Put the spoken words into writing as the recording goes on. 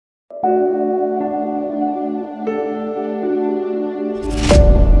My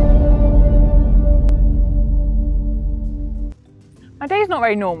day's not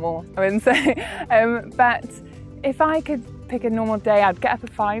very normal, I wouldn't say, but if I could pick a normal day, I'd get up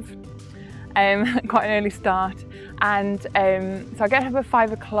at 5, quite an early start, and so I get up at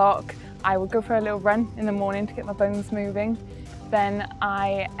 5 o'clock, I will go for a little run in the morning to get my bones moving, then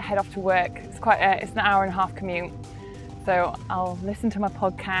I head off to work. It's an hour and a half commute, so I'll listen to my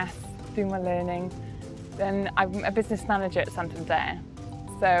podcast, do my learning, then I'm a business manager at Santander,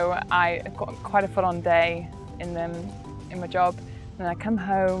 so I've got quite a full-on day in my job. And I come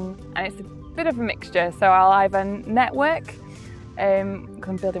home and it's a bit of a mixture, so I'll either network because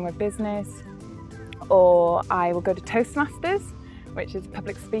I'm building my business, or I will go to Toastmasters, which is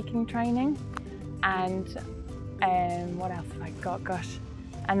public speaking training, and what else have I got? Gosh,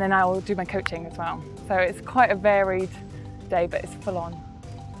 and then I will do my coaching as well. So it's quite a varied day, but it's full on.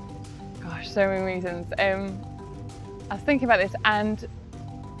 Gosh, so many reasons. I was thinking about this and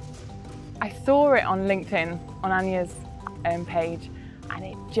I saw it on LinkedIn, on Anya's page, and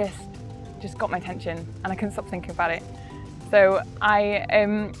it just got my attention and I couldn't stop thinking about it. So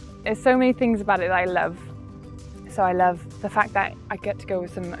there's so many things about it that I love. So I love the fact that I get to go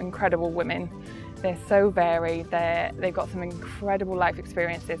with some incredible women. They're so varied, they've got some incredible life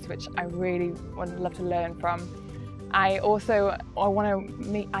experiences which I really would love to learn from. I love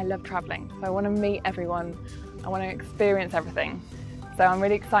travelling, so I want to meet everyone, I want to experience everything. So I'm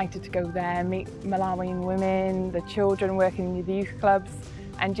really excited to go there, meet Malawian women, the children working in the youth clubs,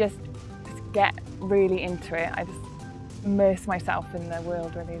 and just get really into it. I just immerse myself in the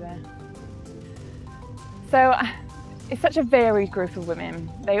world really there. So it's such a varied group of women.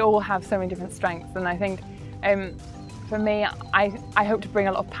 They all have so many different strengths, and I think for me, I hope to bring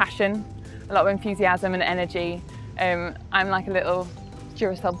a lot of passion, a lot of enthusiasm and energy. I'm like a little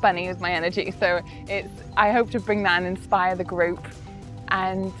Duracell bunny with my energy, so I hope to bring that and inspire the group.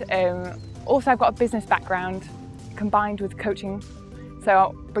 And also I've got a business background combined with coaching, so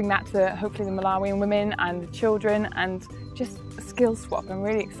I'll bring that to hopefully the Malawian women and the children, and just a skill swap. I'm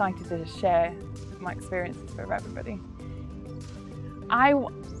really excited to share my experiences with everybody. I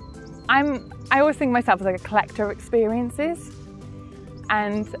always think of myself as like a collector of experiences,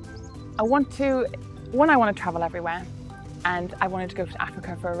 and I want to travel everywhere, and I wanted to go to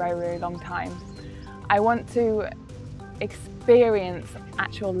Africa for a very, very long time. I want to experience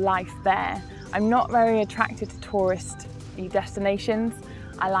actual life there. I'm not very attracted to tourist destinations.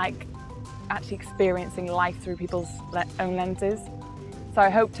 I like actually experiencing life through people's own lenses. So I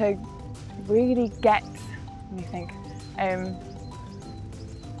hope to really get, let me think, I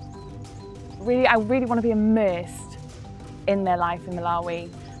really want to be immersed in their life in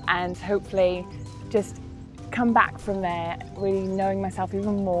Malawi, and hopefully just come back from there really knowing myself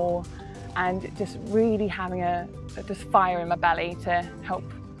even more, and just really having just fire in my belly to help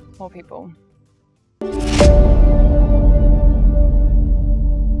more people.